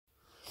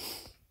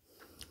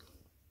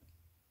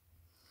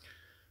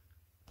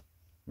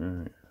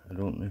Right, I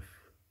don't know if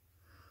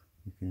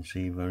you can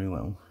see very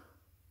well,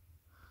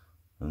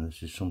 and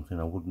this is something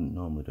I wouldn't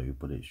normally do,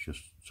 but it's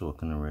just so I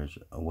can raise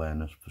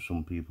awareness for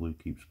some people who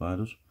keep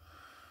spiders.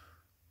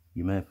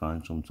 You may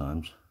find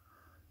sometimes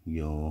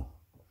your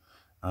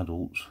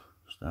adults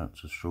start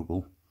to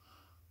struggle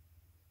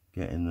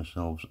getting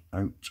themselves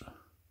out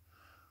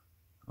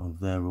of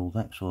their old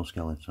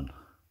exoskeleton,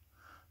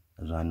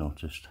 as I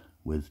noticed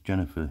with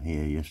Jennifer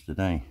here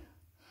yesterday.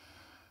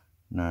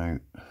 Now,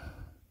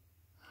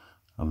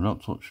 I've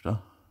not touched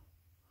her.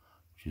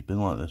 She's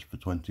been like this for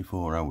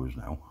 24 hours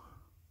now.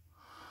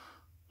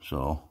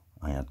 So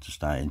I had to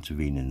start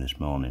intervening this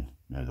morning.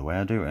 Now the way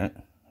I do it,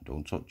 I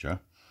don't touch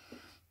her.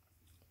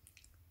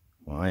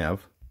 Well, I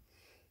have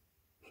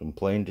some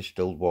plain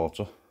distilled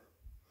water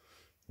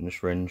in a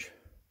syringe,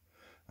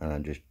 and I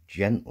just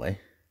gently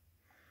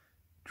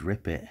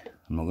drip it.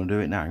 I'm not going to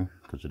do it now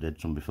because I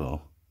did some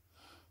before.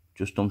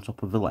 Just on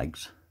top of the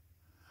legs.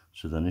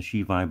 So then as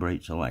she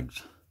vibrates her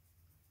legs,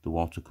 the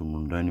water can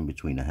run down in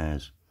between her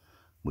hairs,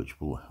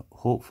 which will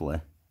hopefully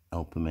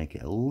help her make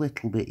it a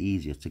little bit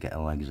easier to get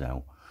her legs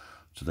out.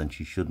 So then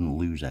she shouldn't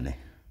lose any,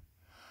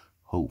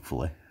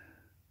 hopefully.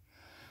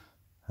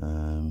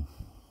 But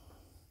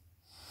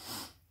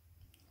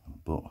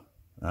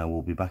I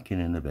will be back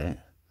in a bit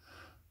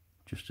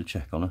just to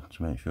check on her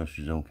to make sure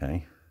she's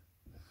okay.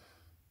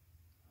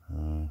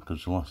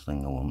 Because the last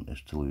thing I want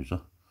is to lose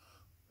her.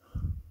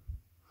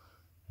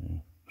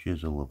 She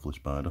is a lovely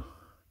spider.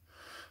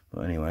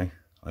 But anyway,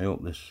 I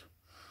hope this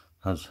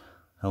has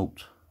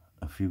helped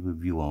a few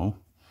of you all.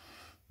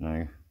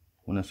 Now,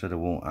 when I said I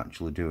won't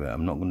actually do it,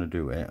 I'm not going to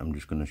do it. I'm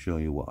just going to show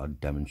you what I'd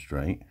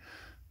demonstrate.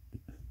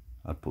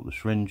 I'd put the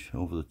syringe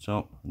over the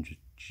top and just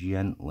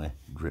gently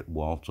drip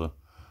water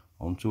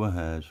onto her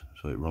hairs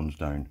so it runs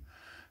down.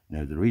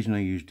 Now, the reason I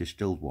use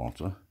distilled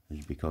water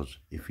is because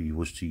if you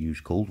was to use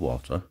cold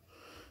water,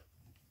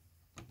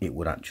 it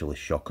would actually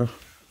shock her,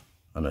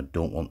 and I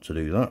don't want to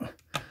do that.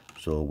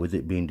 So with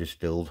it being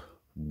distilled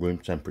room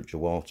temperature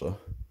water,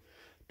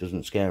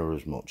 doesn't scare her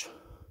as much.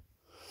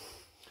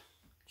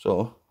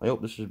 So I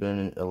hope this has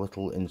been a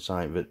little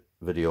insight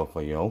video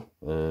for you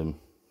all.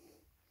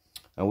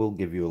 I will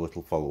give you a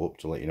little follow-up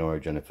to let you know how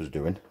Jennifer's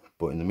doing,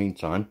 but in the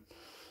meantime,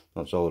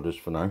 that's all it is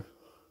for now.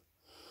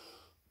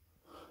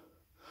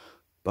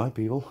 Bye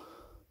people,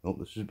 hope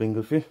this has been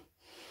good for you.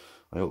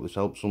 I hope this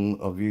helps some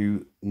of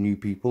you new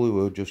people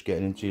who are just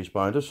getting into your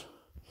spiders.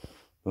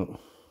 But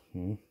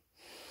yeah.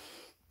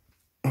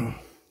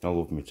 I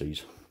love my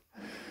teas.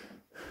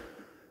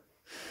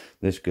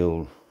 This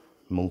girl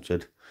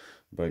molted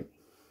about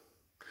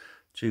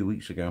 2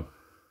 weeks ago.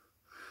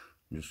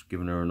 I'm just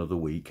giving her another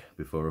week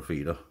before I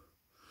feed her.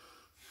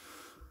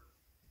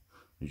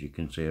 As you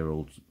can see, her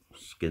old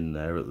skin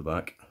there at the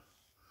back.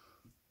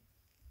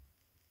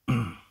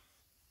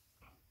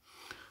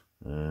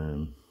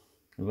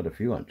 I've had a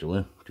few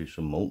actually, do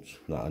some moults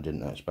that I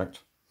didn't expect.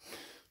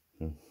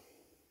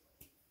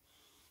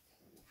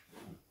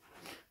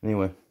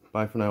 Anyway,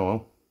 bye for now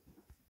all.